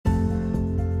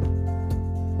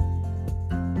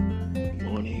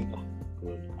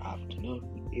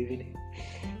evening.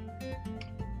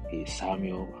 It's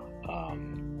Samuel,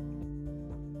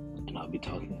 and I'll be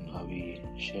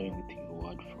sharing with you a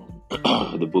word from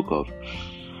the book of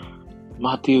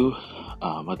Matthew.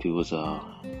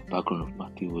 Background of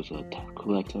Matthew was a tax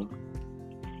collector,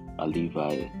 a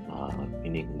Levite,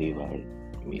 meaning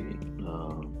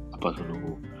a person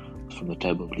who was from the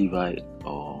tribe of Levi,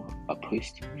 or a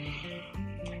priest.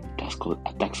 A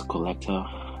tax collector,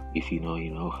 if you know,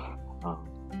 you know.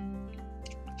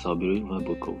 So I'll be reading my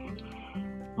book of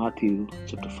Matthew,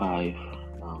 chapter 5,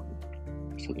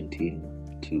 17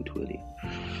 to 20.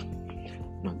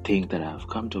 Not think that I have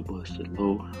come to abolish the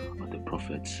law, or the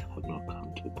prophets have not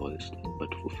come to abolish them,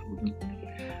 but to fulfill them.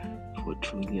 For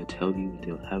truly I tell you,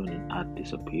 until heaven and earth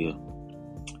disappear,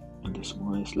 and the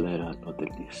smallest letter, not the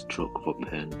least stroke of a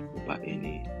pen, will by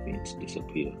any means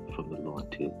disappear from the law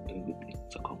until everything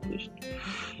is accomplished.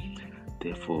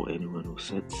 Therefore, anyone who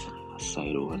sets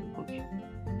aside one of the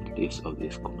least of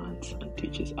these commands and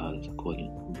teaches others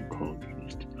according will be called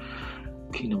least.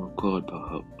 Kingdom of God,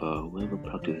 but whoever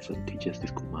practices and teaches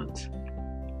these commands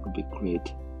will be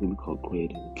called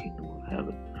great in the kingdom of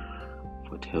heaven.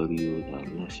 For I tell you that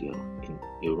unless your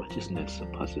righteousness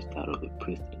surpasses that of the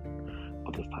priests,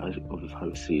 of the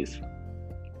Pharisees,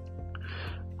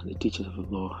 and the teachers of the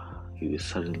law, you will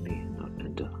certainly not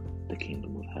enter the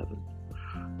kingdom of heaven.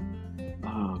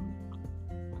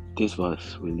 This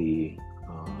verse really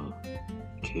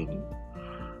came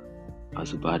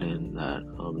as a burden that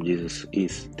Jesus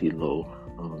is the law,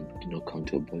 come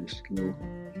to abolish the law.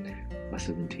 Verse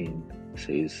 17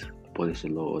 says, abolish the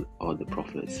law or the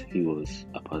prophets. He was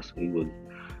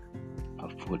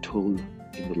foretold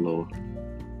in the law.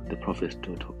 The prophets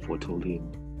foretold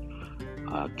him.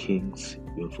 Kings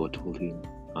even foretold him,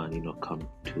 and did not come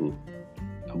to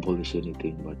abolish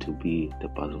anything, but to be the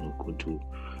person who could to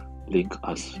link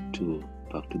us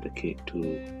back to the King,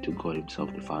 to God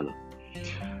Himself, the Father.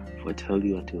 For I tell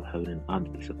you, until heaven and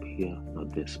earth disappear,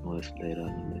 not the smallest letter,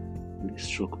 not the least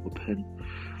stroke of a pen,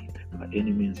 by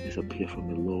any means disappear from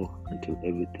the law until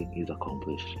everything is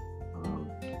accomplished.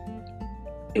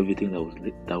 Everything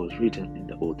that was written in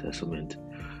the Old Testament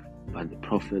by the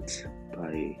prophets,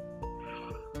 by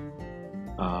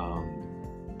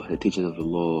the teachers of the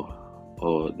law,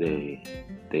 or the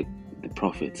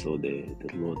prophets, or the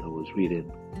law that was written,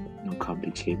 not come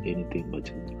to change anything, but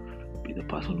to be the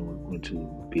person who is going to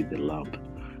be the lamb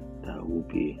that will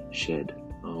be shed,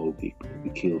 will be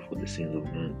killed for the sins of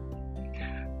men.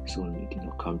 So it did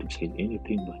not come to change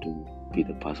anything, but to be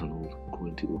the person who is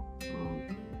going to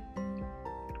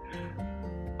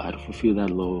fulfill that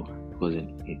law. Because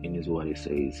in His word it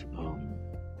says,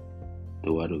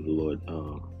 the word of the Lord,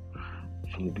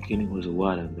 from the beginning was the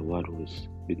Word, and the Word was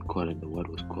with God, and the Word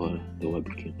was God. The Word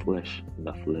became flesh, and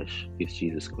that flesh is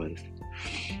Jesus Christ.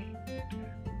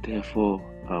 Therefore,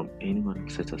 anyone who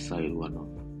sets aside one of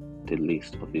the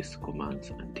least of these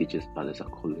commands and teaches others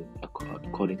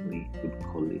accordingly will be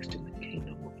called least in the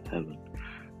kingdom of heaven.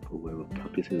 For whoever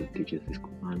practices and teaches these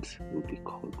commands will be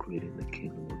called great in the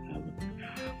kingdom of heaven.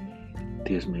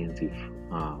 This means if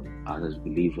others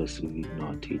believers will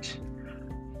not teach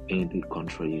anything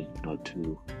contrary not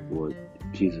to what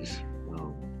Jesus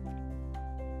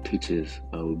teaches,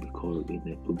 will be called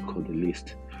the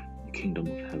least in the kingdom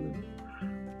of heaven.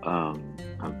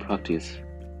 And practice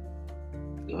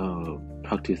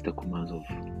the commands of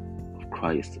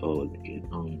Christ, or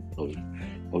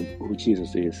of who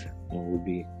Jesus is, will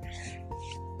be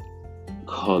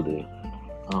called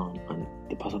and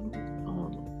the person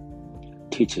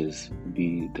teaches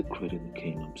be the great in the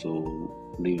kingdom. So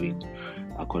living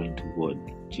according to what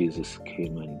Jesus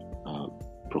came and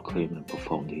proclaimed and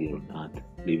performed here on earth,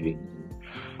 living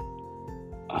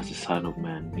as the Son of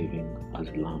Man, living as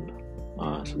a lamb,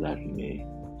 so that He may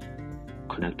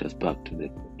connect us back to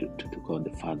God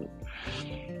the Father.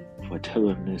 For I tell you,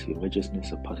 unless your righteousness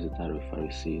surpasses that of the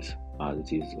Pharisees,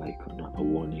 this is like a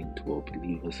warning to all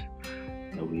believers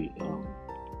that we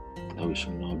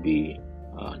should not be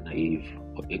naive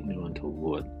or ignorant of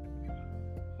what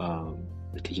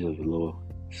the teachers of the law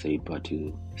say, but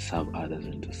to serve others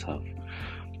and to serve,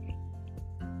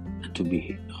 and to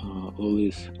be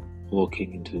always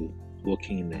walking in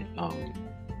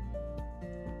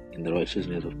the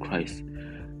righteousness of Christ,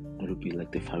 not to be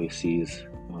like the Pharisees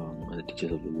and the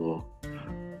teachers of the law,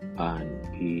 and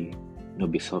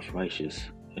not be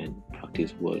self-righteous and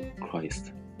practice what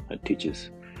Christ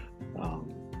teaches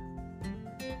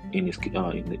in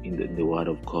the Word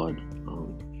of God,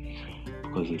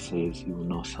 because He says you will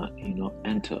not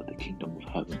enter the kingdom of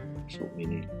heaven. So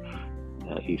meaning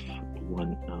that if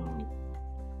one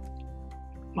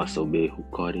must obey who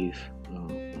God is,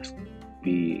 must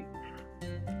be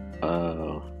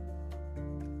uh,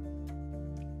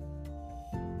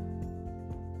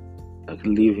 like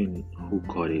living who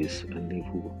God is and live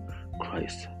who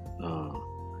Christ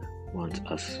wants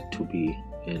us to be,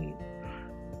 and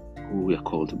who we are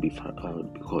called to be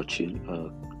called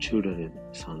children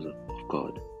and sons of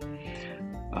God.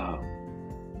 Uh,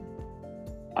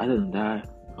 Other than that,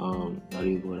 that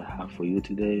is what I have for you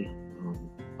today.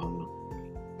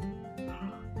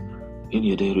 In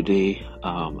your day-to-day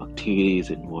activities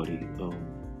and where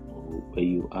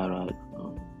you are at,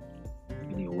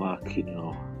 in your work, in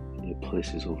your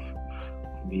places of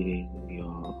meeting,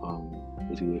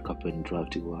 as you wake up and drive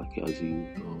to work, as you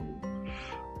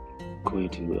go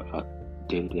into your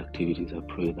daily activities. I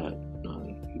pray that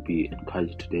you be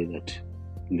encouraged today, that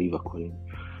live according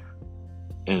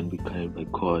and be guided by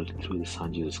God through the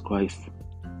Son Jesus Christ.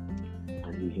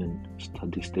 And you can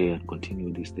start this day and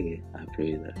continue this day. I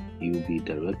pray that you will be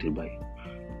directed by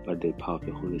the power of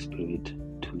the Holy Spirit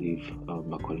to live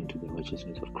according to the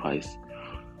righteousness of Christ.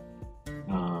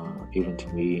 Even to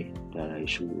me, that I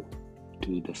should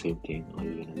do the same thing, or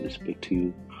even as I speak to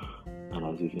you, and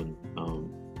as even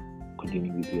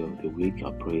continue with the week.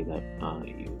 I pray that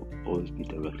you always be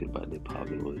directed by the power of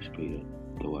the Holy Spirit,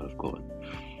 the Word of God.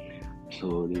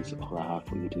 So this is all I have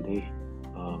for you today.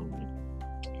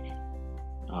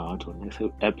 Until next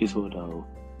episode,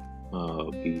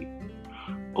 I'll be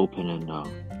open and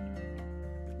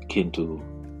keen to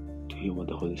hear what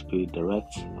the Holy Spirit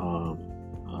directs.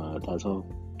 That's all.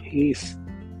 Peace.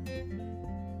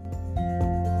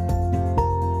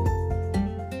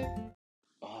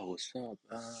 What's up?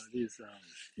 This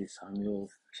is Samuel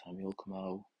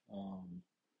Kamau,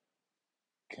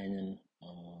 Kenyan.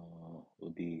 Will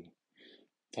be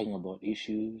talking about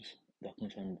issues that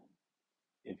concern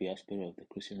every aspect of the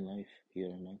Christian life here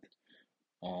on earth,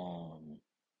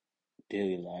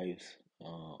 daily lives.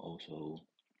 Also,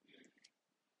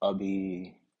 I'll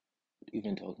be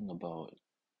even talking about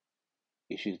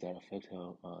issues that affect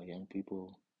our young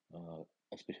people,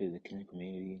 especially the Kenyan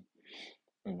community,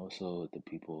 and also the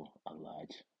people at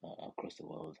large across the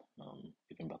world,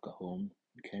 even back at home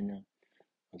in Kenya,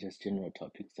 or just general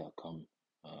topics that come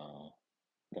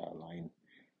that align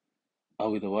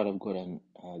with the Word of God, and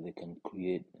they can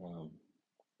create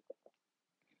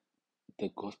the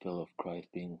gospel of Christ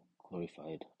being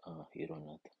glorified here on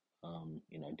earth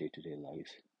in our day-to-day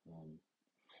lives.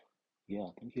 Yeah,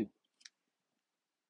 thank you.